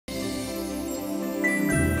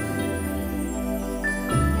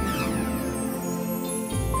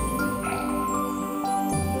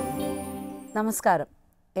നമസ്കാരം.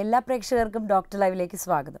 എല്ലാ പ്രേക്ഷകർക്കും ഡോക്ടർ ലൈവിലേക്ക്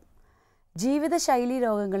സ്വാഗതം. ജീവിതശൈലി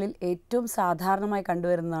രോഗങ്ങളിൽ ഏറ്റവും സാധാരണമായി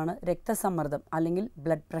കണ്ടുവരുന്നതാണ് രക്തസമ്മർദ്ദം അല്ലെങ്കിൽ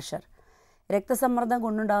ബ്ലഡ് പ്രഷർ. രക്തസമ്മർദ്ദം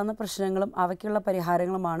കൊണ്ടുണ്ടാകുന്ന പ്രശ്നങ്ങളും അവയ്ക്കുള്ള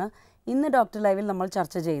പരിഹാരങ്ങളുമാണ് ഇന്ന് ഡോക്ടർ ലൈവിൽ നമ്മൾ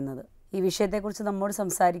ചർച്ച ചെയ്യുന്നത്. ഈ വിഷയത്തെക്കുറിച്ച് നമ്മോട്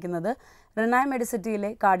സംസാരിക്കുന്നത് റിനായ്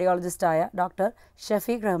മെഡിസിറ്റിയിലെ കാർഡിയോളജിസ്റ്റായ ഡോക്ടർ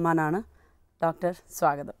ഷഫീഖ് റഹ്മാനാണ്. ഡോക്ടർ,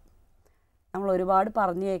 സ്വാഗതം. നമ്മൾ ഒരുപാട്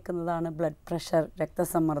പറഞ്ഞു കേൾക്കുന്നതാണ് ബ്ലഡ് പ്രഷർ,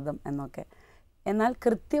 രക്തസമ്മർദ്ദം എന്നൊക്കെ. എന്നാൽ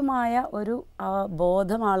കൃത്യമായ ഒരു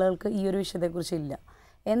ബോധം ആളുകൾക്ക് ഈ ഒരു വിഷയത്തെക്കുറിച്ച് ഇല്ല.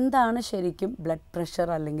 എന്താണ് ശരിക്കും ബ്ലഡ് പ്രഷർ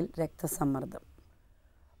അല്ലെങ്കിൽ രക്തസമ്മർദ്ദം?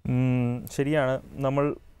 ശരിയാണ്. നമ്മൾ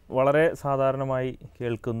വളരെ സാധാരണമായി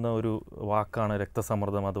കേൾക്കുന്ന ഒരു വാക്കാണ്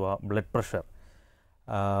രക്തസമ്മർദ്ദം അഥവാ ബ്ലഡ് പ്രഷർ.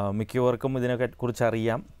 മിക്കവർക്കും ഇതിനെക്കുറിച്ച്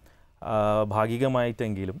അറിയാം,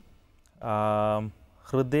 ഭാഗികമായിട്ടെങ്കിലും.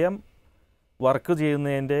 ഹൃദയം വർക്ക്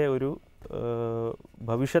ചെയ്യുന്നതിൻ്റെ ഒരു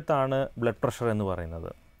ഭവിഷ്യത്താണ് ബ്ലഡ് പ്രഷർ എന്ന്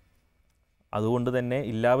പറയുന്നത്. അതുകൊണ്ട് തന്നെ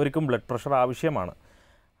എല്ലാവർക്കും ബ്ലഡ് പ്രഷർ ആവശ്യമാണ്.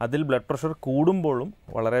 അതിൽ ബ്ലഡ് പ്രഷർ കൂടുമ്പോഴും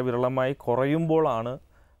വളരെ വിരളമായി കുറയുമ്പോഴാണ്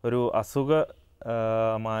ഒരു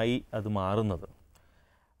അസുഖമായി അത് മാറുന്നത്.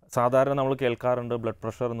 സാധാരണ നമ്മൾ കേൾക്കാറുണ്ട് ബ്ലഡ്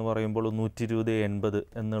പ്രഷർ എന്ന് പറയുമ്പോൾ 120/80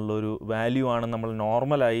 എന്നുള്ളൊരു വാല്യൂ ആണ് നമ്മൾ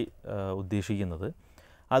നോർമലായി ഉദ്ദേശിക്കുന്നത്.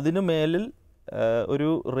 അതിനു മേലിൽ ഒരു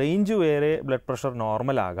റേഞ്ച് വരെ ബ്ലഡ് പ്രഷർ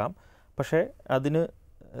നോർമലാകാം. പക്ഷേ അതിന്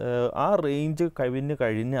ആ റേഞ്ച്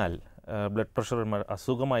കഴിഞ്ഞാൽ ബ്ലഡ് പ്രഷർ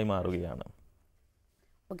അസുഖമായി മാറുകയാണ്.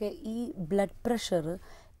 ഓക്കെ, ഈ ബ്ലഡ് പ്രഷർ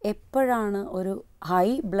എപ്പോഴാണ് ഒരു ഹൈ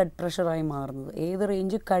ബ്ലഡ് പ്രഷറായി മാറുന്നത്? ഏത്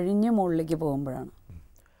റേഞ്ച് കഴിഞ്ഞ് മുകളിലേക്ക് പോകുമ്പോഴാണ്?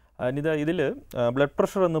 ഇതിൽ ബ്ലഡ്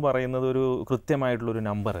പ്രഷർ എന്ന് പറയുന്നത് ഒരു കൃത്യമായിട്ടുള്ളൊരു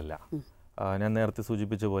നമ്പറല്ല. ഞാൻ നേരത്തെ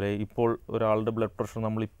സൂചിപ്പിച്ച പോലെ ഇപ്പോൾ ഒരാളുടെ ബ്ലഡ് പ്രഷർ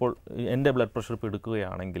നമ്മളിപ്പോൾ എൻ്റെ ബ്ലഡ് പ്രഷർ ഇപ്പോൾ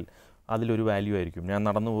എടുക്കുകയാണെങ്കിൽ അതിലൊരു വാല്യൂ ആയിരിക്കും. ഞാൻ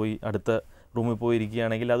നടന്നുപോയി അടുത്ത റൂമിൽ പോയി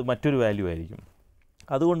ഇരിക്കുകയാണെങ്കിൽ അത് മറ്റൊരു വാല്യൂ ആയിരിക്കും.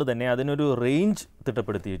 അതുകൊണ്ട് തന്നെ അതിനൊരു റേഞ്ച്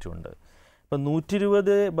തിട്ടപ്പെടുത്തിയിട്ടുണ്ട്. ഇപ്പം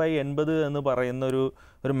 120/80 എന്ന് പറയുന്ന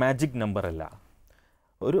ഒരു മാജിക് നമ്പറല്ല.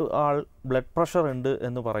 ഒരു ആൾ ബ്ലഡ് പ്രഷർ ഉണ്ട്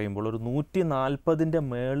എന്ന് പറയുമ്പോൾ ഒരു 140ൻ്റെ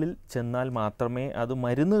മേളിൽ ചെന്നാൽ മാത്രമേ അത്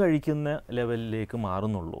മരുന്ന് കഴിക്കുന്ന ലെവലിലേക്ക്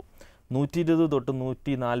മാറുന്നുള്ളൂ. 120 തൊട്ട്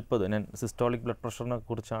 140, ഞാൻ സിസ്റ്റോളിക് ബ്ലഡ് പ്രഷറിനെ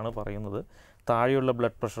കുറിച്ചാണ് പറയുന്നത്. താഴെയുള്ള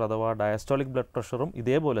ബ്ലഡ് പ്രഷർ അഥവാ ഡയസ്റ്റോളിക് ബ്ലഡ് പ്രഷറും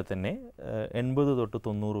ഇതേപോലെ തന്നെ 80 തൊട്ട്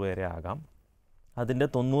 90 വരെ ആകാം. അതിൻ്റെ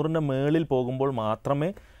 90ൻ്റെ മേളിൽ പോകുമ്പോൾ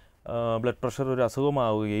മാത്രമേ ബ്ലഡ് പ്രഷർ ഒരു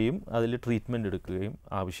അസുഖമാവുകയും അതിൽ ട്രീറ്റ്മെൻറ്റ് എടുക്കുകയും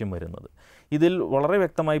ആവശ്യം വരുന്നത്. ഇതിൽ വളരെ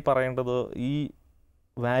വ്യക്തമായി പറയേണ്ടത് ഈ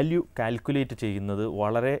വാല്യൂ കാൽക്കുലേറ്റ് ചെയ്യുന്നത്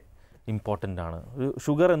വളരെ ഇമ്പോർട്ടൻ്റ് ആണ്. ഒരു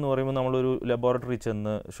ഷുഗർ എന്ന് പറയുമ്പോൾ നമ്മളൊരു ലബോറട്ടറി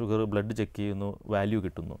ചെന്ന് ഷുഗർ ബ്ലഡ് ചെക്ക് ചെയ്യുന്നു, വാല്യൂ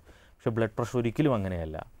കിട്ടുന്നു. പക്ഷേ ബ്ലഡ് പ്രഷർ ഒരിക്കലും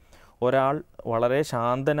അങ്ങനെയല്ല. ഒരാൾ വളരെ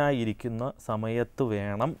ശാന്തനായിരിക്കുന്ന സമയത്ത്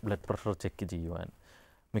വേണം ബ്ലഡ് പ്രഷർ ചെക്ക് ചെയ്യുവാൻ.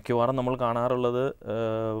 മിക്കവാറും നമ്മൾ കാണാറുള്ളത്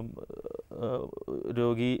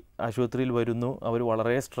രോഗി ആശുപത്രിയിൽ വരുന്നു, അവർ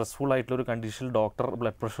വളരെ സ്ട്രെസ്ഫുൾ ആയിട്ടുള്ളൊരു കണ്ടീഷനിൽ ഡോക്ടർ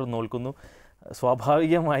ബ്ലഡ് പ്രഷർ നോക്കുന്നു.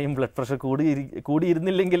 സ്വാഭാവികമായും ബ്ലഡ് പ്രഷർ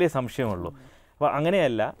കൂടിയിരുന്നില്ലെങ്കിലേ സംശയമുള്ളൂ. അപ്പോൾ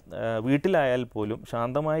അങ്ങനെയല്ല, വീട്ടിലായാൽ പോലും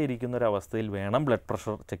ശാന്തമായിരിക്കുന്ന ഒരവസ്ഥയിൽ വേണം ബ്ലഡ്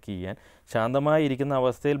പ്രഷർ ചെക്ക് ചെയ്യാൻ. ശാന്തമായിരിക്കുന്ന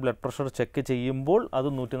അവസ്ഥയിൽ ബ്ലഡ് പ്രഷർ ചെക്ക് ചെയ്യുമ്പോൾ അത്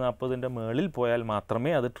 140ൻ്റെ മേളിൽ പോയാൽ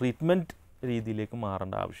മാത്രമേ അത് ട്രീറ്റ്മെൻറ്റ് രീതിയിലേക്ക്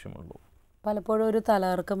മാറേണ്ട ആവശ്യമുള്ളൂ. പലപ്പോഴും ഒരു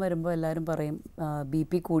തലകറക്കം വരുമ്പോൾ എല്ലാവരും പറയും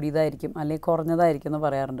BP കൂടിയതായിരിക്കും അല്ലെങ്കിൽ കുറഞ്ഞതായിരിക്കും എന്ന്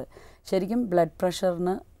പറയാറുണ്ട്. ശരിക്കും ബ്ലഡ്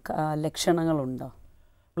പ്രഷറിന് ലക്ഷണങ്ങളുണ്ടോ?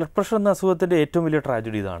 ബ്ലഡ് പ്രഷർ എന്ന അസുഖത്തിൻ്റെ ഏറ്റവും വലിയ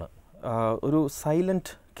ട്രാജഡി ഇതാണ്. ഒരു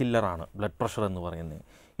സൈലൻറ്റ് കില്ലറാണ് ബ്ലഡ് പ്രഷർ എന്ന് പറയുന്നത്.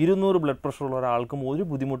 200 ബ്ലഡ് പ്രഷറുള്ള ഒരാൾക്കും ഒരു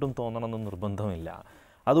ബുദ്ധിമുട്ടും തോന്നണമെന്ന് നിർബന്ധമില്ല.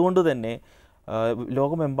 അതുകൊണ്ട് തന്നെ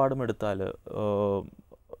ലോകമെമ്പാടും എടുത്താൽ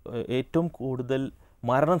ഏറ്റവും കൂടുതൽ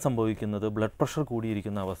മരണം സംഭവിക്കുന്നത് ബ്ലഡ് പ്രഷർ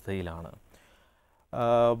കൂടിയിരിക്കുന്ന അവസ്ഥയിലാണ്.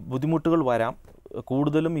 ബുദ്ധിമുട്ടുകൾ വരാം.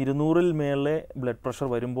 കൂടുതലും 200ൽ മേലെ ബ്ലഡ് പ്രഷർ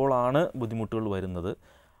വരുമ്പോഴാണ് ബുദ്ധിമുട്ടുകൾ വരുന്നത്.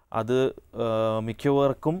 അത്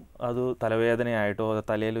മിക്കവർക്കും അത് തലവേദനയായിട്ടോ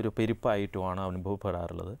തലയിലൊരു പെരുപ്പായിട്ടോ ആണ്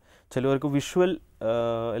അനുഭവപ്പെടാറുള്ളത്. ചിലവർക്ക് വിഷ്വൽ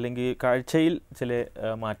അല്ലെങ്കിൽ കാഴ്ചയിൽ ചില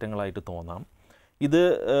മാറ്റങ്ങളായിട്ട് തോന്നാം. ഇത്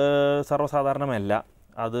സർവ്വസാധാരണമല്ല.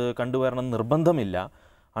 അത് കണ്ടുവരണം നിർബന്ധമില്ല.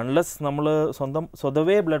 അൺലെസ് നമ്മൾ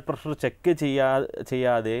സ്വതവേ ബ്ലഡ് പ്രഷർ ചെക്ക്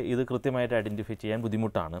ചെയ്യാതെ ഇത് കൃത്യമായിട്ട് ഐഡൻറ്റിഫൈ ചെയ്യാൻ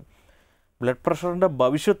ബുദ്ധിമുട്ടാണ്. ബ്ലഡ് പ്രഷറിൻ്റെ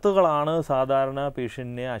ഭവിഷ്യത്തുകളാണ് സാധാരണ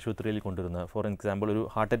പേഷ്യൻറ്റിനെ ആശുപത്രിയിൽ കൊണ്ടുവരുന്നത്. ഫോർ എക്സാമ്പിൾ, ഒരു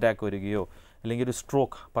ഹാർട്ട് അറ്റാക്ക് വരികയോ അല്ലെങ്കിൽ ഒരു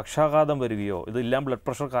സ്ട്രോക്ക്, പക്ഷാഘാതം വരികയോ, ഇതെല്ലാം ബ്ലഡ്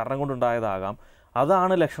പ്രഷർ കാരണം കൊണ്ടുണ്ടായതാകാം.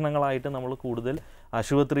 അതാണ് ലക്ഷണങ്ങളായിട്ട് നമ്മൾ കൂടുതൽ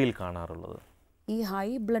ആശുപത്രിയിൽ കാണാറുള്ളത്. ഈ ഹൈ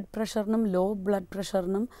ബ്ലഡ് പ്രഷറിനും ലോ ബ്ലഡ്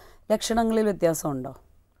പ്രഷറിനും ലക്ഷണങ്ങളിൽ വ്യത്യാസമുണ്ടോ?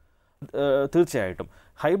 തീർച്ചയായിട്ടും.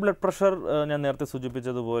 ഹൈ ബ്ലഡ് പ്രഷർ ഞാൻ നേരത്തെ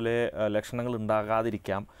സൂചിപ്പിച്ചതുപോലെ ലക്ഷണങ്ങൾ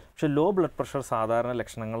ഉണ്ടാകാതിരിക്കാം. പക്ഷേ ലോ ബ്ലഡ് പ്രഷർ സാധാരണ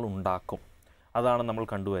ലക്ഷണങ്ങൾ ഉണ്ടാക്കും. അതാണ് നമ്മൾ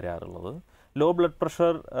കണ്ടുവരാറുള്ളത്. ലോ ബ്ലഡ്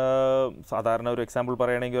പ്രഷർ സാധാരണ ഒരു എക്സാമ്പിൾ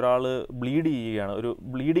പറയുകയാണെങ്കിൽ ഒരാൾ ബ്ലീഡ് ചെയ്യുകയാണ്, ഒരു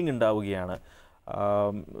ബ്ലീഡിങ് ഉണ്ടാവുകയാണ്.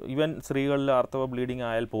 ഈവൻ സ്ത്രീകളിൽ ആർത്തവ ബ്ലീഡിങ്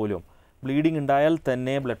ആയാൽ പോലും ബ്ലീഡിങ് ഉണ്ടായാൽ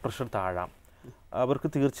തന്നെ ബ്ലഡ് പ്രഷർ താഴാം. അവർക്ക്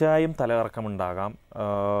തീർച്ചയായും തലകറക്കമുണ്ടാകാം,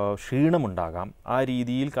 ക്ഷീണമുണ്ടാകാം, ആ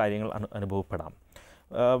രീതിയിൽ കാര്യങ്ങൾ അനുഭവപ്പെടാം.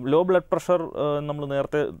 ലോ ബ്ലഡ് പ്രഷർ നമ്മൾ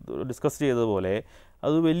നേരത്തെ ഡിസ്കസ് ചെയ്തതുപോലെ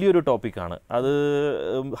അത് വലിയൊരു ടോപ്പിക്കാണ്. അത്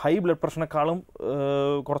ഹൈ ബ്ലഡ് പ്രഷറിനേക്കാളും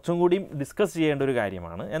കുറച്ചും കൂടിയും ഡിസ്കസ് ചെയ്യേണ്ട ഒരു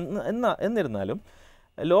കാര്യമാണ്. എന്നിരുന്നാലും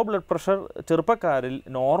ലോ ബ്ലഡ് പ്രഷർ ചെറുപ്പക്കാരിൽ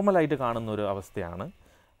നോർമലായിട്ട് കാണുന്നൊരു അവസ്ഥയാണ്.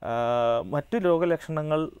 മറ്റു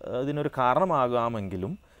രോഗലക്ഷണങ്ങൾ ഇതിനൊരു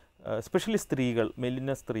കാരണമാകാമെങ്കിലും എസ്പെഷ്യലി സ്ത്രീകൾ,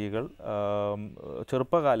 മെലിഞ്ഞ സ്ത്രീകൾ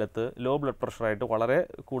ചെറുപ്പകാലത്ത് ലോ ബ്ലഡ് പ്രഷറായിട്ട് വളരെ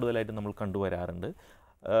കൂടുതലായിട്ട് നമ്മൾ കണ്ടുവരാറുണ്ട്.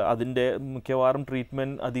 അതിൻ്റെ മിക്കവാറും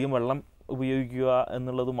ട്രീറ്റ്മെൻറ്റ് അധികം വെള്ളം ഉപയോഗിക്കുക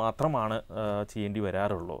എന്നുള്ളത് മാത്രമാണ് ചെയ്യേണ്ടി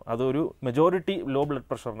വരാറുള്ളൂ. അതൊരു മെജോറിറ്റി ലോ ബ്ലഡ്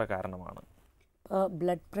പ്രഷറിൻ്റെ കാരണമാണ്.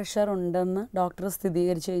 ബ്ലഡ് പ്രഷർ ഉണ്ടെന്ന് ഡോക്ടർ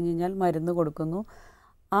സ്ഥിരീകരിച്ചു കഴിഞ്ഞാൽ മരുന്ന് കൊടുക്കുന്നു.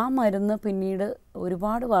 ആ മരുന്ന് പിന്നീട്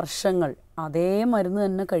ഒരുപാട് വർഷങ്ങൾ അതേ മരുന്ന്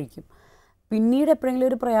തന്നെ കഴിക്കും. പിന്നീട് എപ്പോഴെങ്കിലും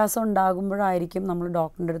ഒരു പ്രയാസം ഉണ്ടാകുമ്പോഴായിരിക്കും നമ്മൾ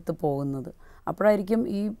ഡോക്ടറിൻ്റെ അടുത്ത് പോകുന്നത്. അപ്പോഴായിരിക്കും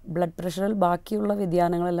ഈ ബ്ലഡ് പ്രഷറിൽ ബാക്കിയുള്ള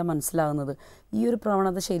വ്യതിയാനങ്ങളെല്ലാം മനസ്സിലാകുന്നത്. ഈ ഒരു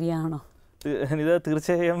പ്രവണത ശരിയാണോ? ഇത്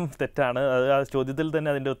തീർച്ചയായും തെറ്റാണ്. അത് ആ ചോദ്യത്തിൽ തന്നെ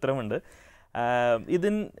അതിൻ്റെ ഉത്തരമുണ്ട്.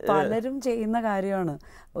 പലരും ചെയ്യുന്ന കാര്യമാണ്.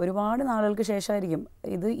 ഒരുപാട് നാളുകൾക്ക് ശേഷമായിരിക്കും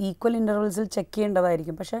ഇത് ഈക്വൽ ഇൻ്റർവെൽസിൽ ചെക്ക്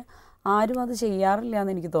ചെയ്യേണ്ടതായിരിക്കും. പക്ഷേ ആരും അത് ചെയ്യാറില്ല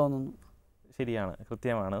എന്ന് എനിക്ക് തോന്നുന്നു. ശരിയാണ്,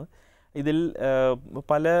 കൃത്യമാണ്. ഇതിൽ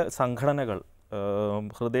പല സംഘടനകൾ,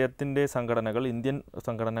 ഹൃദയത്തിൻ്റെ സംഘടനകൾ, ഇന്ത്യൻ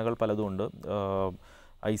സംഘടനകൾ പലതുമുണ്ട്.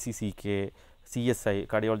 ICCK, CSI,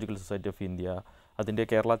 cardiological society of India, അതിൻ്റെ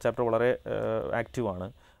കേരള ചാപ്റ്റർ വളരെ ആക്റ്റീവാണ്.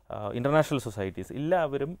 ഇൻ്റർനാഷണൽ സൊസൈറ്റീസ്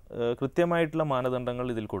എല്ലാവരും കൃത്യമായിട്ടുള്ള മാനദണ്ഡങ്ങൾ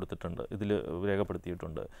ഇതിൽ കൊടുത്തിട്ടുണ്ട്, ഇതിൽ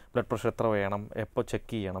രേഖപ്പെടുത്തിയിട്ടുണ്ട്. ബ്ലഡ് പ്രഷർ എത്ര വേണം, എപ്പോൾ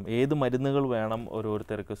ചെക്ക് ചെയ്യണം, ഏത് മരുന്നുകൾ വേണം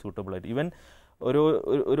ഓരോരുത്തർക്ക് സൂട്ടബിളായിട്ട്. ഈവൻ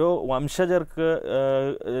ഓരോ വംശജർക്ക്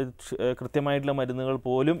കൃത്യമായിട്ടുള്ള മരുന്നുകൾ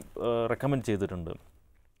പോലും റെക്കമെൻഡ് ചെയ്തിട്ടുണ്ട്.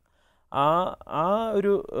 ആ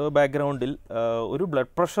ഒരു ബാക്ക്ഗ്രൗണ്ടിൽ ഒരു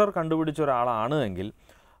ബ്ലഡ് പ്രഷർ കണ്ടുപിടിച്ച ഒരാളാണ് എങ്കിൽ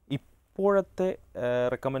ഇപ്പോഴത്തെ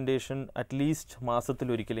recommendation at least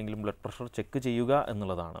മാസത്തിലൊരിക്കലെങ്കിലും blood pressure check ചെയ്യുക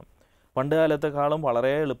എന്നുള്ളതാണ്. പണ്ട് കാലത്തെക്കാളും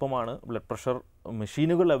വളരെ എളുപ്പമാണ്. ബ്ലഡ് പ്രഷർ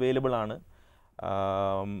മെഷീനുകൾ അവൈലബിൾ ആണ്.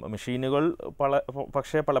 മെഷീനുകൾ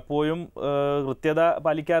പക്ഷേ പലപ്പോഴും കൃത്യത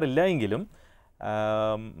പാലിക്കാറില്ല എങ്കിലും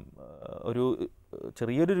ഒരു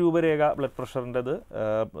ചെറിയൊരു രൂപരേഖ ബ്ലഡ് പ്രഷറിൻ്റെത്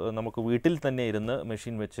നമുക്ക് വീട്ടിൽ തന്നെ ഇരുന്ന്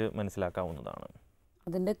മെഷീൻ വെച്ച് മനസ്സിലാക്കാവുന്നതാണ്.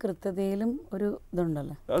 അതിൻ്റെ കൃത്യതയിലും ഒരു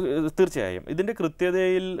ഇതുണ്ടല്ലോ. തീർച്ചയായും ഇതിൻ്റെ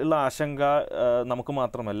കൃത്യതയിൽ ഉള്ള ആശങ്ക നമുക്ക്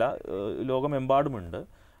മാത്രമല്ല ലോകമെമ്പാടുമുണ്ട്.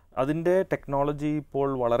 അതിൻ്റെ ടെക്നോളജി ഇപ്പോൾ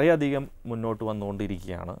വളരെയധികം മുന്നോട്ട്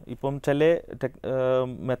വന്നുകൊണ്ടിരിക്കുകയാണ്. ഇപ്പം ചില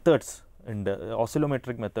മെത്തേഡ്സ് ഉണ്ട്.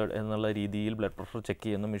 ഓസിലോമെട്രിക് മെത്തേഡ് എന്നുള്ള രീതിയിൽ ബ്ലഡ് പ്രഷർ ചെക്ക്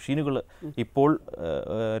ചെയ്യുന്ന മെഷീനുകൾ ഇപ്പോൾ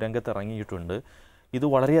രംഗത്തിറങ്ങിയിട്ടുണ്ട്. ഇത്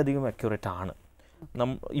വളരെയധികം അക്യുറേറ്റ് ആണ്.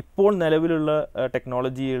 ഇപ്പോൾ നിലവിലുള്ള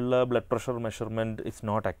ടെക്നോളജിയുള്ള blood pressure measurement it's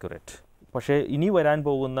not accurate. പക്ഷേ ഇനി വരാൻ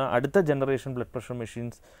പോകുന്ന അടുത്ത ജനറേഷൻ ബ്ലഡ് പ്രഷർ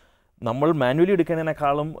മെഷീൻസ് നമ്മൾ മാനുവലി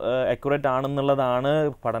എടുക്കുന്നതിനേക്കാളും അക്യുറേറ്റ് ആണെന്നുള്ളതാണ്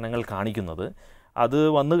പഠനങ്ങൾ കാണിക്കുന്നത്. അത്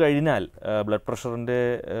വന്നു കഴിഞ്ഞാൽ blood പ്രഷറിൻ്റെ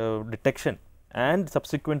detection and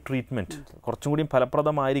subsequent treatment കുറച്ചും കൂടി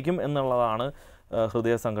ഫലപ്രദമായിരിക്കും എന്നുള്ളതാണ്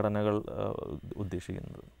ഹൃദയ സംഘടനകൾ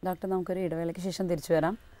ഉദ്ദേശിക്കുന്നത്. ഡോക്ടർ, നമുക്കൊരു ഇടവേളയ്ക്ക് ശേഷം തിരിച്ചു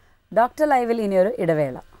വരാം. ഡോക്ടർ ലൈവിൽ ഇനിയൊരു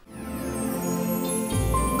ഇടവേള.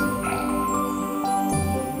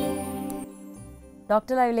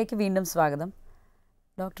 ഡോക്ടർ ലൈവിലേക്ക് വീണ്ടും സ്വാഗതം.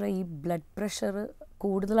 ഡോക്ടർ, ഈ ബ്ലഡ് പ്രഷർ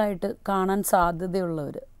കൂടുതലായിട്ട് കാണാൻ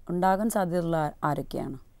സാധ്യതയുള്ളവർ, ഉണ്ടാകാൻ സാധ്യതയുള്ള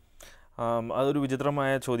ആരൊക്കെയാണ്? അതൊരു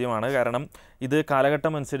വിചിത്രമായ ചോദ്യമാണ്. കാരണം ഇത്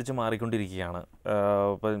കാലഘട്ടം അനുസരിച്ച് മാറിക്കൊണ്ടിരിക്കുകയാണ്.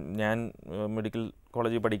 ഇപ്പം ഞാൻ മെഡിക്കൽ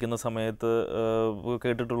കോളേജിൽ പഠിക്കുന്ന സമയത്ത്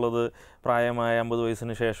കേട്ടിട്ടുള്ളത് പ്രായമായ 50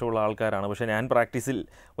 വയസ്സിന് ശേഷമുള്ള ആൾക്കാരാണ്. പക്ഷേ ഞാൻ പ്രാക്ടീസിൽ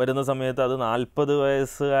വരുന്ന സമയത്ത് അത് 40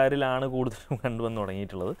 വയസ്സുകാരിലാണ് കൂടുതലും കണ്ടുവന്ന്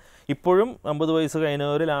തുടങ്ങിയിട്ടുള്ളത്. ഇപ്പോഴും 50 വയസ്സ്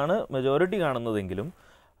കഴിഞ്ഞവരിലാണ് മെജോറിറ്റി കാണുന്നതെങ്കിലും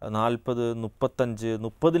 40, 35,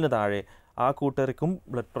 30 താഴെ ആ കൂട്ടർക്കും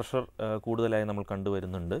ബ്ലഡ് പ്രഷർ കൂടുതലായി നമ്മൾ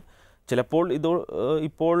കണ്ടുവരുന്നുണ്ട്. ചിലപ്പോൾ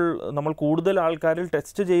ഇപ്പോൾ നമ്മൾ കൂടുതൽ ആൾക്കാരിൽ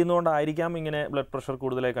ടെസ്റ്റ് ചെയ്യുന്നതുകൊണ്ടായിരിക്കാം ഇങ്ങനെ ബ്ലഡ് പ്രഷർ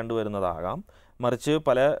കൂടുതലായി കണ്ടുവരുന്നതാകാം. മറിച്ച്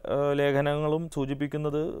പല ലേഖനങ്ങളും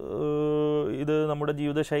സൂചിപ്പിക്കുന്നത് ഇത് നമ്മുടെ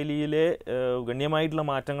ജീവിതശൈലിയിലെ ഗണ്യമായിട്ടുള്ള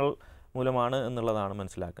മാറ്റങ്ങൾ മൂലമാണ് എന്നുള്ളതാണ്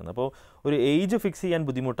മനസ്സിലാക്കുന്നത്. അപ്പോൾ ഒരു ഏജ് ഫിക്സ് ചെയ്യാൻ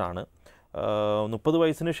ബുദ്ധിമുട്ടാണ്. 30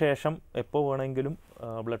 വയസ്സിന് ശേഷം എപ്പോൾ വേണമെങ്കിലും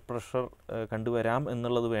ബ്ലഡ് പ്രഷർ കണ്ടുവരാം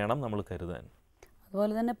എന്നുള്ളത് വേണം നമ്മൾ കരുതാൻ.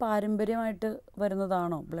 അതുപോലെ തന്നെ പാരമ്പര്യമായിട്ട്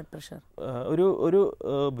വരുന്നതാണോ ബ്ലഡ് പ്രഷർ? ഒരു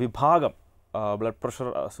വിഭാഗം ബ്ലഡ് പ്രഷർ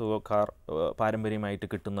അസുഖക്കാർ പാരമ്പര്യമായിട്ട്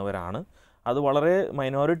കിട്ടുന്നവരാണ്. അത് വളരെ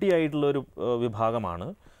മൈനോറിറ്റി ആയിട്ടുള്ളൊരു വിഭാഗമാണ്.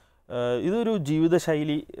 ഇതൊരു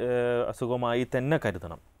ജീവിതശൈലി അസുഖമായി തന്നെ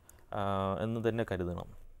കരുതണം എന്ന് തന്നെ കരുതണം.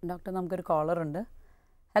 ഡോക്ടർ, നമുക്കൊരു കോളറുണ്ട്.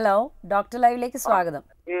 ഹലോ, ഡോക്ടർ ലൈവിലേക്ക് സ്വാഗതം.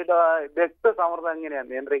 രക്തസമ്മർദ്ദം എങ്ങനെയാണ്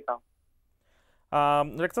നിയന്ത്രിക്കാം?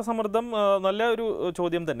 രക്തസമ്മർദ്ദം നല്ല ഒരു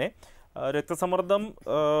ചോദ്യം തന്നെ. രക്തസമ്മർദ്ദം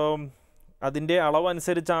അതിൻ്റെ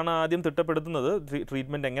അളവനുസരിച്ചാണ് ആദ്യം തിട്ടപ്പെടുത്തുന്നത്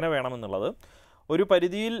ട്രീറ്റ്മെൻറ്റ് എങ്ങനെ വേണമെന്നുള്ളത്. ഒരു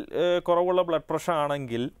പരിധിയിൽ കുറവുള്ള ബ്ലഡ് പ്രഷർ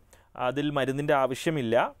ആണെങ്കിൽ അതിൽ മരുന്നിൻ്റെ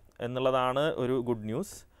ആവശ്യമില്ല എന്നുള്ളതാണ് ഒരു ഗുഡ്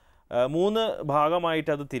ന്യൂസ്. 3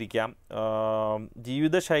 ഭാഗമായിട്ട് അത് തിരിക്കാം.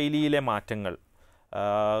 ജീവിതശൈലിയിലെ മാറ്റങ്ങൾ,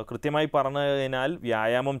 കൃത്യമായി പറഞ്ഞു കഴിഞ്ഞാൽ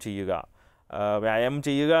വ്യായാമം ചെയ്യുക. വ്യായാമം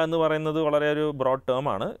ചെയ്യുക എന്ന് പറയുന്നത് വളരെ ഒരു ബ്രോഡ്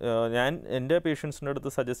ടേമാണ്. ഞാൻ എൻ്റെ പേഷ്യൻസിൻ്റെ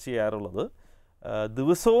അടുത്ത് സജസ്റ്റ് ചെയ്യാറുള്ളത്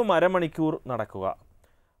ദിവസവും അരമണിക്കൂർ നടക്കുക.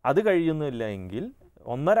 അത് കഴിയുന്നില്ല എങ്കിൽ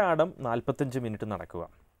 1.5 45 മിനിറ്റ് നടക്കുക.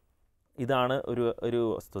 ഇതാണ് ഒരു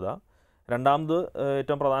വസ്തുത. രണ്ടാമത്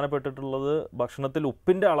ഏറ്റവും പ്രധാനപ്പെട്ടിട്ടുള്ളത് ഭക്ഷണത്തിൽ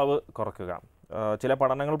ഉപ്പിൻ്റെ അളവ് കുറയ്ക്കുക. ചില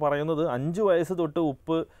പഠനങ്ങൾ പറയുന്നത് 5 വയസ്സ് തൊട്ട്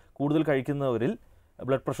ഉപ്പ് കൂടുതൽ കഴിക്കുന്നവരിൽ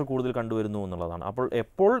ബ്ലഡ് പ്രഷർ കൂടുതൽ കണ്ടുവരുന്നു എന്നുള്ളതാണ്. അപ്പോൾ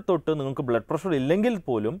എപ്പോൾ തൊട്ട് നിങ്ങൾക്ക് ബ്ലഡ് പ്രഷർ ഇല്ലെങ്കിൽ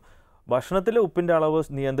പോലും ഭക്ഷണത്തിലെ ഉപ്പിൻ്റെ അളവ്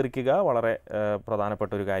നിയന്ത്രിക്കുക വളരെ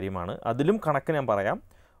പ്രധാനപ്പെട്ട ഒരു കാര്യമാണ്. അതിലും കണക്ക് ഞാൻ പറയാം.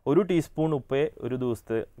 1 ടീസ്പൂൺ ഉപ്പേ ഒരു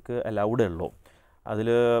ദിവസത്തേക്ക് അലൗഡ് ഉള്ളൂ. അതിൽ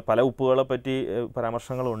പല ഉപ്പുകളെ പറ്റി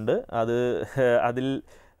പരാമർശങ്ങളുണ്ട്. അതിൽ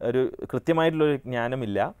ഒരു കൃത്യമായിട്ടുള്ളൊരു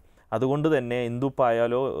ജ്ഞാനമില്ല. അതുകൊണ്ട് തന്നെ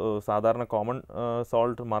എന്തുപ്പായാലോ സാധാരണ കോമൺ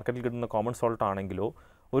സോൾട്ട്, മാർക്കറ്റിൽ കിട്ടുന്ന കോമൺ സോൾട്ട് ആണെങ്കിലോ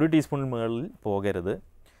 1 ടീസ്പൂണിന് മുകളിൽ പോകരുത്.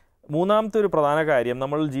 മൂന്നാമത്തെ ഒരു പ്രധാന കാര്യം,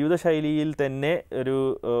 നമ്മൾ ജീവിതശൈലിയിൽ തന്നെ ഒരു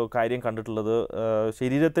കാര്യം കണ്ടിട്ടുള്ളത്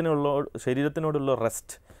ശരീരത്തിനോടുള്ള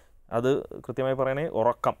റെസ്റ്റ്. അത് കൃത്യമായി പറയണേ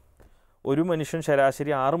ഉറക്കം. ഒരു മനുഷ്യൻ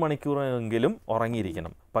ശരാശരി 6 മണിക്കൂറെങ്കിലും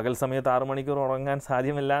ഉറങ്ങിയിരിക്കണം. പകൽ സമയത്ത് 6 മണിക്കൂർ ഉറങ്ങാൻ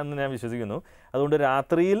സാധ്യമല്ല എന്ന് ഞാൻ വിശ്വസിക്കുന്നു. അതുകൊണ്ട്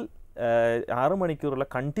രാത്രിയിൽ 6 മണിക്കൂറുള്ള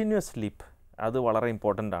കണ്ടിന്യൂസ് സ്ലീപ്പ് അത് വളരെ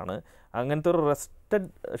ഇമ്പോർട്ടൻ്റ് ആണ്. അങ്ങനത്തെ ഒരു റെസ്റ്റഡ്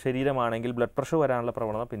ശരീരമാണെങ്കിൽ ബ്ലഡ് പ്രഷർ വരാനുള്ള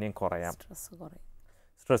പ്രവണത പിന്നെയും കുറയാം.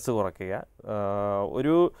 സ്ട്രെസ്സ് കുറയ്ക്കുക.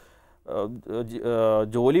 ഒരു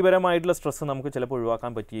ജോലിപരമായിട്ടുള്ള സ്ട്രെസ്സ് നമുക്ക് ചിലപ്പോൾ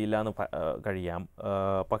ഒഴിവാക്കാൻ പറ്റിയില്ല എന്ന് കഴിയാം.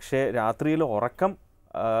 പക്ഷേ രാത്രിയിൽ ഉറക്കം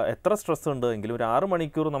എത്ര സ്ട്രെസ്സ് ഉണ്ടെങ്കിലും ഒരു 6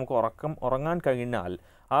 മണിക്കൂർ നമുക്ക് ഉറങ്ങാൻ കഴിഞ്ഞാൽ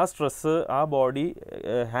ആ സ്ട്രെസ്സ് ആ ബോഡി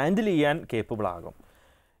ഹാൻഡിൽ ചെയ്യാൻ കേപ്പബിൾ ആകും.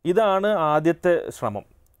 ഇതാണ് ആദ്യത്തെ ശ്രമം.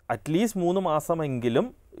 അറ്റ്ലീസ്റ്റ് 3 മാസമെങ്കിലും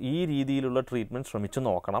ഈ രീതിയിലുള്ള ട്രീറ്റ്മെൻറ്റ് ശ്രമിച്ചു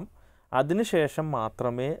നോക്കണം. അതിനുശേഷം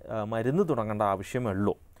മാത്രമേ മരുന്ന് തുടങ്ങേണ്ട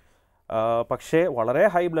ആവശ്യമുള്ളൂ. പക്ഷേ വളരെ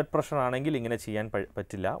ഹൈ ബ്ലഡ് പ്രഷർ ആണെങ്കിൽ ഇങ്ങനെ ചെയ്യാൻ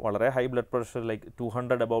പറ്റില്ല. വളരെ high blood pressure like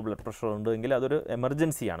 200 above blood pressure ഉണ്ടെങ്കിൽ അതൊരു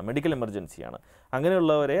എമർജൻസിയാണ്, മെഡിക്കൽ എമർജൻസിയാണ്.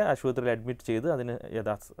 അങ്ങനെയുള്ളവരെ ആശുപത്രിയിൽ അഡ്മിറ്റ് ചെയ്ത് അതിന്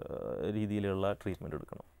രീതിയിലുള്ള ട്രീറ്റ്മെൻറ്റ്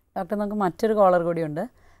എടുക്കണം. ഡോക്ടർ, നമുക്ക് മറ്റൊരു കോളർ കൂടിയുണ്ട്.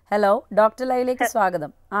 ഹലോ, ഡോക്ടർ ലൈവിലേക്ക്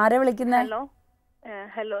സ്വാഗതം. ആരാ വിളിക്കുന്നത്?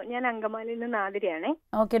 ഹലോ, ഞാൻ അങ്കമാലിയിൽ നിന്ന് നാദിരയാണേ.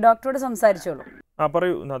 ഓക്കെ, ഡോക്ടറോട് സംസാരിച്ചോളൂ.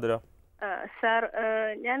 പറയൂ നാദിര. സാർ,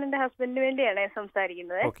 ഞാൻ എൻ്റെ ഹസ്ബൻഡിന് വേണ്ടിയാണ്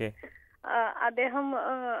സംസാരിക്കുന്നത്. അദ്ദേഹം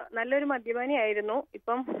നല്ലൊരു മദ്യപാനിയായിരുന്നു.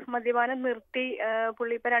 ഇപ്പം മദ്യപാനം നിർത്തി.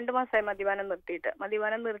 പുള്ളി ഇപ്പം 2 മാസമായി മദ്യപാനം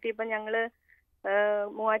നിർത്തിയപ്പോൾ ഞങ്ങള്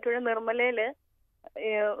മൂവാറ്റുപുഴ നിർമ്മലയില്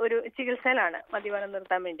ഒരു ചികിത്സയിലാണ് മദ്യപാനം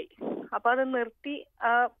നിർത്താൻ വേണ്ടി. അപ്പൊ അത് നിർത്തി,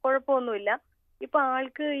 കുഴപ്പമൊന്നുമില്ല. ഇപ്പൊ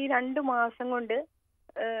ആൾക്ക് ഈ 2 മാസം കൊണ്ട്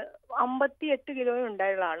 58 കിലോ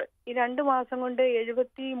ഉണ്ടായുള്ള ആള് ഈ 2 മാസം കൊണ്ട്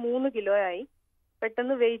 73 കിലോ ആയി.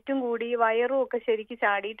 പെട്ടെന്ന് വെയിറ്റും കൂടി, വയറും ഒക്കെ ശരിക്ക്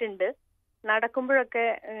ചാടിയിട്ടുണ്ട്. നടക്കുമ്പോഴൊക്കെ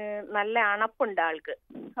നല്ല അണപ്പുണ്ട് ആൾക്ക്.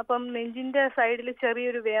 അപ്പം നെഞ്ചിന്റെ സൈഡിൽ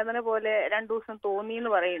ചെറിയൊരു വേദന പോലെ 2 ദിവസം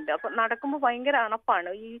തോന്നിയെന്ന് പറയുന്നുണ്ട്. അപ്പൊ നടക്കുമ്പോൾ ഭയങ്കര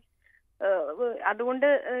അണപ്പാണ്. അതുകൊണ്ട്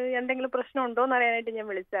എന്തെങ്കിലും പ്രശ്നം ഉണ്ടോ എന്ന് അറിയാനായിട്ട് ഞാൻ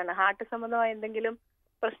വിളിച്ചതാണ്. ഹാർട്ട് സംബന്ധമായ എന്തെങ്കിലും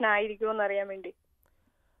പ്രശ്നം ആയിരിക്കുമോ എന്ന് അറിയാൻ വേണ്ടി.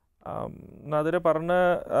 നാദിര പറഞ്ഞ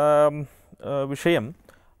വിഷയം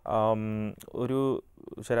ഒരു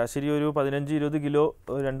ശരാശരി ഒരു 15-20 കിലോ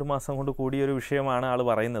 2 മാസം കൊണ്ട് കൂടിയൊരു വിഷയമാണ് ആൾ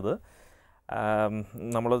പറയുന്നത്.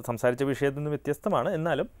 നമ്മൾ സംസാരിച്ച വിഷയത്തിൽ നിന്ന് വ്യത്യസ്തമാണ്.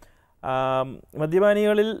 എന്നാലും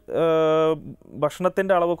മദ്യപാനികളിൽ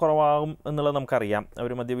ഭക്ഷണത്തിൻ്റെ അളവ് കുറവാകും എന്നുള്ളത് നമുക്കറിയാം.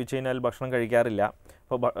 അവർ മദ്യപിച്ച് കഴിഞ്ഞാൽ ഭക്ഷണം കഴിക്കാറില്ല.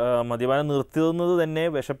 അപ്പോൾ മദ്യപാനം നിർത്തുന്നത് തന്നെ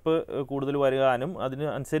വിശപ്പ് കൂടുതൽ വരാനും അതിന്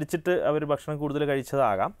അനുസരിച്ചിട്ട് അവർ ഭക്ഷണം കൂടുതൽ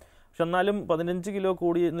കഴിച്ചതാകാം. പക്ഷെ എന്നാലും 15 കിലോ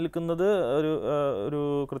കൂടി നിൽക്കുന്നത്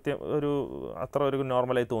അത്ര ഒരു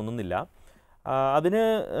നോർമലായി തോന്നുന്നില്ല. അതിന്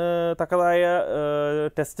തക്കതായ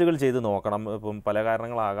ടെസ്റ്റുകൾ ചെയ്ത് നോക്കണം. ഇപ്പം പല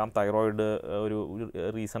കാരണങ്ങളാകാം. തൈറോയിഡ് ഒരു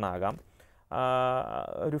റീസൺ ആകാം.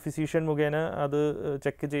 ഒരു ഫിസീഷ്യൻ മുഖേന അത്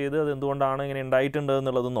ചെക്ക് ചെയ്ത് അത് എന്തുകൊണ്ടാണ് ഇങ്ങനെ ഉണ്ടായിട്ടുണ്ട്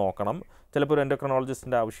എന്നുള്ളത് നോക്കണം. ചിലപ്പോൾ ഒരു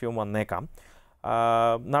എൻഡോക്രിനോളജിസ്റ്റിൻ്റെ ആവശ്യവും വന്നേക്കാം.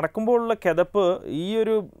 നടക്കുമ്പോഴുള്ള കിതപ്പ് ഈ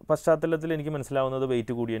ഒരു പശ്ചാത്തലത്തിൽ എനിക്ക് മനസ്സിലാവുന്നത്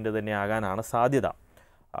വെയിറ്റ് കൂടിയതിൻ്റെ തന്നെ ആകാനാണ് സാധ്യത.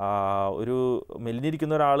 ഒരു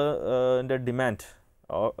മെലിഞ്ഞിരിക്കുന്ന ഒരാളിൻ്റെ ഡിമാൻഡ്,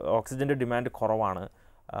 ഓക്സിജൻ്റെ ഡിമാൻഡ് കുറവാണ്,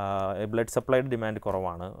 ബ്ലഡ് സപ്ലൈയുടെ ഡിമാൻഡ്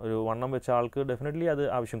കുറവാണ്. ഒരു വണ്ണം വെച്ച ആൾക്ക് ഡെഫിനറ്റ്ലി അത്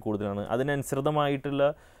ആവശ്യം കൂടുതലാണ്. അതിനനുസൃതമായിട്ടുള്ള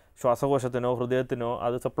ശ്വാസകോശത്തിനോ ഹൃദയത്തിനോ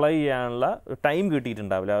അത് സപ്ലൈ ചെയ്യാനുള്ള ടൈം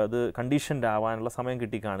കിട്ടിയിട്ടുണ്ടാവില്ല. അത് കണ്ടീഷൻഡ് ആവാനുള്ള സമയം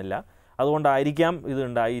കിട്ടി കാണില്ല. അതുകൊണ്ടായിരിക്കാം ഇത്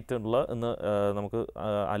ഉണ്ടായിട്ടുള്ളത് എന്ന് നമുക്ക്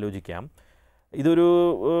ആലോചിക്കാം. ഇതൊരു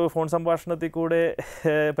ഫോൺ സംഭാഷണത്തിൽ കൂടെ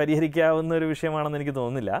പരിഹരിക്കാവുന്ന ഒരു വിഷയമാണെന്ന് എനിക്ക്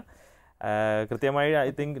തോന്നുന്നില്ല. കൃത്യമായി ഐ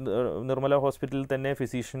തിങ്ക് നിർമ്മല ഹോസ്പിറ്റലിൽ തന്നെ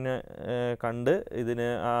ഫിസീഷ്യനെ കണ്ട് ഇതിന്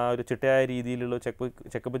ആ ഒരു ചിട്ടയായ രീതിയിലുള്ള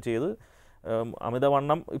ചെക്കപ്പ് ചെയ്ത്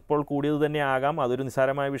അമിതവണ്ണം ഇപ്പോൾ കൂടിയത് തന്നെ ആകാം, അതൊരു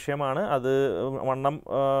നിസ്സാരമായ വിഷയമാണ്. അത് വണ്ണം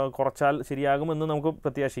കുറച്ചാൽ ശരിയാകുമെന്ന് നമുക്ക്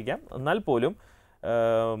പ്രത്യാശിക്കാം. എന്നാൽ പോലും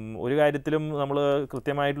ഒരു കാര്യത്തിലും നമ്മൾ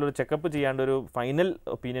കൃത്യമായിട്ടുള്ളൊരു ചെക്കപ്പ് ചെയ്യാണ്ട് ഒരു ഫൈനൽ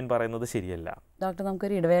ഒപ്പീനിയൻ പറയുന്നത് ശരിയല്ല. ഡോക്ടർ,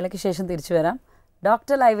 നമുക്കൊരു ഇടവേളയ്ക്ക് ശേഷം തിരിച്ചു വരാം.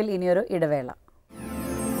 ഡോക്ടർ ലൈവിൽ ഇനിയൊരു ഇടവേള.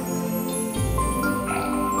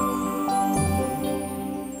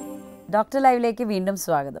 ഡോക്ടർ ലൈവിലേക്ക് വീണ്ടും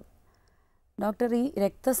സ്വാഗതം. ഡോക്ടർ, ഈ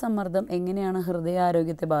രക്തസമ്മർദ്ദം എങ്ങനെയാണ്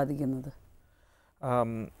ഹൃദയാരോഗ്യത്തെ ബാധിക്കുന്നത്?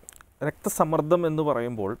 രക്തസമ്മർദ്ദം എന്ന്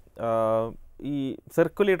പറയുമ്പോൾ ഈ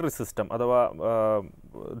സർക്കുലേറ്ററി സിസ്റ്റം അഥവാ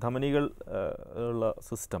ധമനികൾ ഉള്ള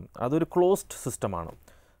സിസ്റ്റം അതൊരു ക്ലോസ്ഡ് സിസ്റ്റമാണ്.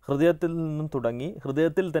 ഹൃദയത്തിൽ നിന്നും തുടങ്ങി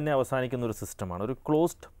ഹൃദയത്തിൽ തന്നെ അവസാനിക്കുന്ന ഒരു സിസ്റ്റമാണ്, ഒരു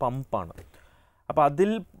ക്ലോസ്ഡ് പമ്പാണ്. അപ്പോൾ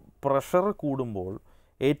അതിൽ പ്രഷർ കൂടുമ്പോൾ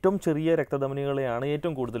ഏറ്റവും ചെറിയ രക്തധമനികളെയാണ്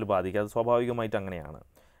ഏറ്റവും കൂടുതൽ ബാധിക്കുക. അത് സ്വാഭാവികമായിട്ട് അങ്ങനെയാണ്.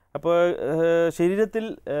 അപ്പോൾ ശരീരത്തിൽ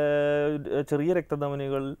ചെറിയ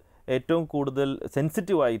രക്തധമനികൾ ഏറ്റവും കൂടുതൽ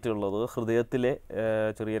സെൻസിറ്റീവായിട്ടുള്ളത് ഹൃദയത്തിലെ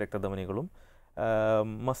ചെറിയ രക്തധമനികളും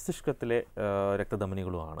മസ്തിഷ്കത്തിലെ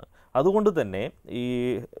രക്തധമനികളുമാണ്. അതുകൊണ്ട് തന്നെ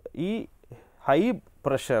ഈ ഹൈ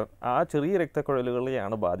പ്രഷർ ആ ചെറിയ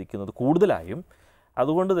രക്തക്കുഴലുകളെയാണ് ബാധിക്കുന്നത് കൂടുതലായും.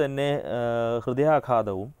 അതുകൊണ്ട് തന്നെ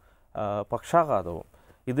ഹൃദയാഘാതവും പക്ഷാഘാതവും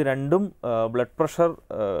ഇത് രണ്ടും ബ്ലഡ് പ്രഷർ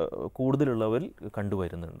കൂടുതലുള്ളവരിൽ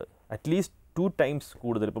കണ്ടുവരുന്നുണ്ട്. അറ്റ്ലീസ്റ്റ് 2 times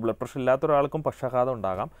കൂടുതൽ. ഇപ്പോൾ ബ്ലഡ് പ്രഷർ ഇല്ലാത്ത ഒരാൾക്കും പക്ഷാഘാതം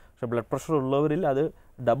ഉണ്ടാകാം, പക്ഷേ ബ്ലഡ് പ്രഷർ ഉള്ളവരിൽ അത്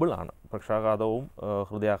ഡബിൾ ആണ്. പക്ഷാഘാതവും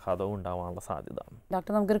ഹൃദയാഘാതവും ഉണ്ടാവാനുള്ള സാധ്യത.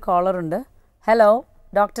 ഡോക്ടർ, നമുക്കൊരു കോളർ ഉണ്ട്. ഹലോ,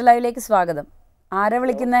 ഡോക്ടർ ലൈവിലേക്ക് സ്വാഗതം. ആരാ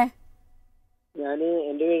വിളിക്കുന്നേ? ഞാൻ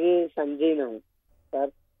എൻ്റെ പേര് സഞ്ജയ് എന്നാണ് സാർ.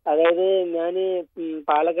 അതായത് ഞാൻ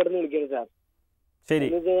പാലക്കാട് നിന്ന് വിളിക്കുന്നത് സാർ. ശരി.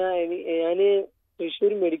 ഞാൻ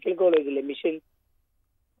തൃശ്ശൂർ മെഡിക്കൽ കോളേജിലെ മിഷൻ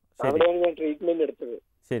അവിടെയാണ് ഞാൻ ട്രീറ്റ്മെന്റ് എടുത്തത്.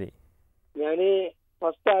 ശരി. ഞാൻ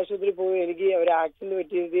ഫസ്റ്റ് ആശുപത്രി പോയി, എനിക്ക് ഒരു ആക്സിഡന്റ്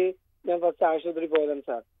പറ്റിയത് ഞാൻ ഫസ്റ്റ് ആശുപത്രി പോയതാണ്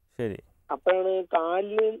സാർ. ശരി. അപ്പോഴാണ്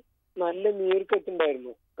കാലിന് നല്ല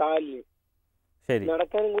നീർക്കെട്ടുണ്ടായിരുന്നു. കാലിന്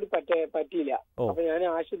നടക്കാനും കൂടി പറ്റിയില്ല. അപ്പൊ ഞാൻ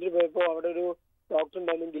ആശുപത്രി പോയപ്പോ അവിടെ ഒരു ഡോക്ടർ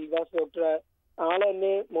ഉണ്ടായിരുന്നു, ഗിൽവാസ് ഡോക്ടർ. ആളെ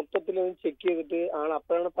എന്നെ മൊത്തത്തിലൊന്ന് ചെക്ക് ചെയ്തിട്ട്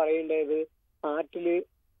അപ്പോഴാണ് പറയേണ്ടത് ഹാർട്ടില്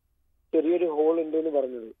ചെറിയൊരു ഹോൾ ഉണ്ടെന്ന്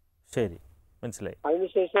പറഞ്ഞത്. ശരി, മനസ്സിലായി.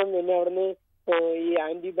 അതിനുശേഷം എന്നെ അവിടുന്ന് ഈ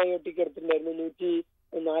ആന്റിബയോട്ടിക് എടുത്തിട്ടുണ്ടായിരുന്നു.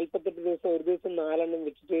 148 ദിവസം, ഒരു ദിവസം 4 എണ്ണം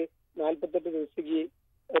വെച്ചിട്ട് 48 ദിവസത്തേക്ക്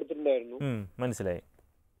എടുത്തിട്ടുണ്ടായിരുന്നു. മനസ്സിലായി.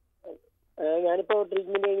 ഞാനിപ്പോ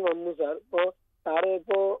ട്രീറ്റ്മെന്റ് കഴിഞ്ഞ് വന്നു സാർ. ഇപ്പോ സാറ്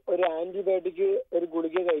ഇപ്പോ ഒരു ആന്റിബയോട്ടിക് ഒരു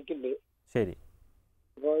ഗുളിക കഴിക്കുന്നുണ്ട്. ശരി.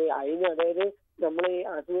 അപ്പൊ അതിന് അതായത് നമ്മൾ ഈ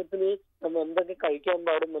അസുഖത്തിന് നമ്മൾ എന്തൊക്കെ കഴിക്കാൻ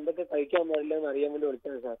പാടും എന്തൊക്കെ കഴിക്കാൻ പാടില്ല എന്ന് അറിയാൻ വേണ്ടി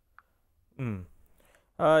വിളിച്ചതാണ് സാർ.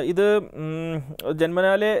 ഇത്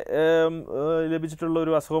ജന്മനാലെ ലഭിച്ചിട്ടുള്ള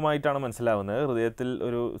ഒരു അസുഖമായിട്ടാണ് മനസ്സിലാവുന്നത്. ഹൃദയത്തിൽ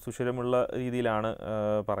ഒരു സുഷിരമുള്ള രീതിയിലാണ്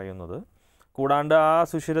പറയുന്നത്. കൂടാണ്ട് ആ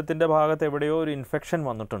സുഷിരത്തിൻ്റെ ഭാഗത്ത് എവിടെയോ ഒരു ഇൻഫെക്ഷൻ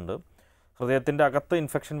വന്നിട്ടുണ്ട്. ഹൃദയത്തിൻ്റെ അകത്ത്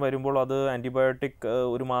ഇൻഫെക്ഷൻ വരുമ്പോൾ അത് ആൻറ്റിബയോട്ടിക്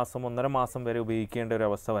 1 മാസം 1.5 മാസം വരെ ഉപയോഗിക്കേണ്ട ഒരു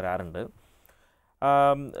അവസ്ഥ വരാറുണ്ട്.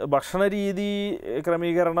 ഭക്ഷണരീതി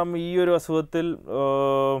ക്രമീകരണം ഈ ഒരു അസുഖത്തിൽ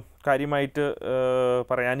കാര്യമായിട്ട്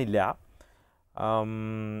പറയാനില്ല.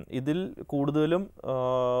 ഇതിൽ കൂടുതലും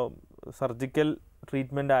സർജിക്കൽ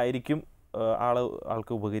ട്രീറ്റ്മെൻ്റ് ആയിരിക്കും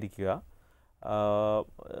ആൾക്ക് ഉപകരിക്കുക.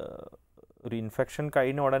 ഒരു ഇൻഫെക്ഷൻ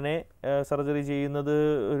കഴിഞ്ഞ ഉടനെ സർജറി ചെയ്യുന്നത്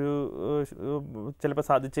ചിലപ്പോൾ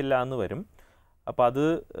സാധിച്ചില്ല എന്ന് വരും. അപ്പോൾ അത്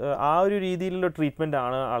ആ ഒരു രീതിയിലുള്ള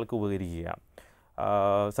ട്രീറ്റ്മെൻറ്റാണ് ആൾക്ക് ഉപകരിക്കുക.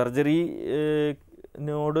 സർജറിനോട്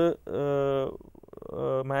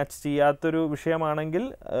മാച്ച് ചെയ്യാത്തൊരു വിഷയമാണെങ്കിൽ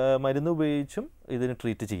മരുന്ന് ഉപയോഗിച്ചും ഇതിന്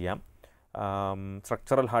ട്രീറ്റ് ചെയ്യാം.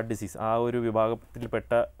 സ്ട്രക്ചറൽ ഹാർട്ട് ഡിസീസ് ആ ഒരു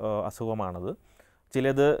വിഭാഗത്തിൽപ്പെട്ട അസുഖമാണത്.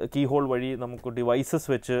 ചിലത് കീ ഹോൾ വഴി നമുക്ക് ഡിവൈസസ്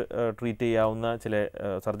വെച്ച് ട്രീറ്റ് ചെയ്യാവുന്ന, ചില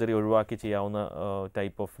സർജറി ഒഴിവാക്കി ചെയ്യാവുന്ന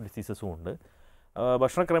ടൈപ്പ് ഓഫ് ഡിസീസസും ഉണ്ട്.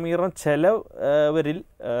 ഭക്ഷണ ക്രമീകരണം ചിലവരിൽ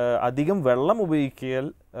അധികം വെള്ളം ഉപയോഗിക്കൽ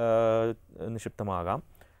നിക്ഷിപ്തമാകാം.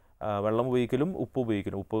 വെള്ളം ഉപയോഗിക്കലും ഉപ്പ്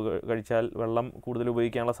ഉപയോഗിക്കലും, ഉപ്പ് കഴിച്ചാൽ വെള്ളം കൂടുതൽ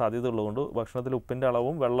ഉപയോഗിക്കാനുള്ള സാധ്യത ഉള്ളതുകൊണ്ട് ഭക്ഷണത്തിൽ ഉപ്പിൻ്റെ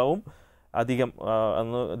അളവും വെള്ളവും അധികം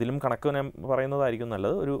അന്ന് ഇതിലും കണക്ക് ഞാൻ പറയുന്നതായിരിക്കും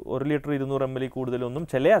നല്ലത്. ഒരു 1 ലിറ്റർ 200 ml കൂടുതലൊന്നും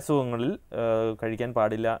ചില അസുഖങ്ങളിൽ കഴിക്കാൻ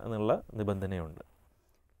പാടില്ല എന്നുള്ള നിബന്ധനയുണ്ട്.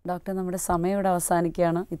 ഡോക്ടർ, നമ്മുടെ സമയം ഇവിടെ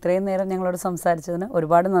അവസാനിക്കുകയാണ്. ഇത്രയും നേരം ഞങ്ങളോട് സംസാരിച്ചതിന്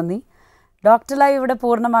ഒരുപാട് നന്ദി. ഡോക്ടർ ലൈവ് ഇവിടെ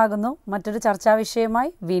പൂർണ്ണമാകുന്നു. മറ്റൊരു ചർച്ചാ വിഷയമായി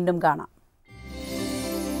വീണ്ടും കാണാം.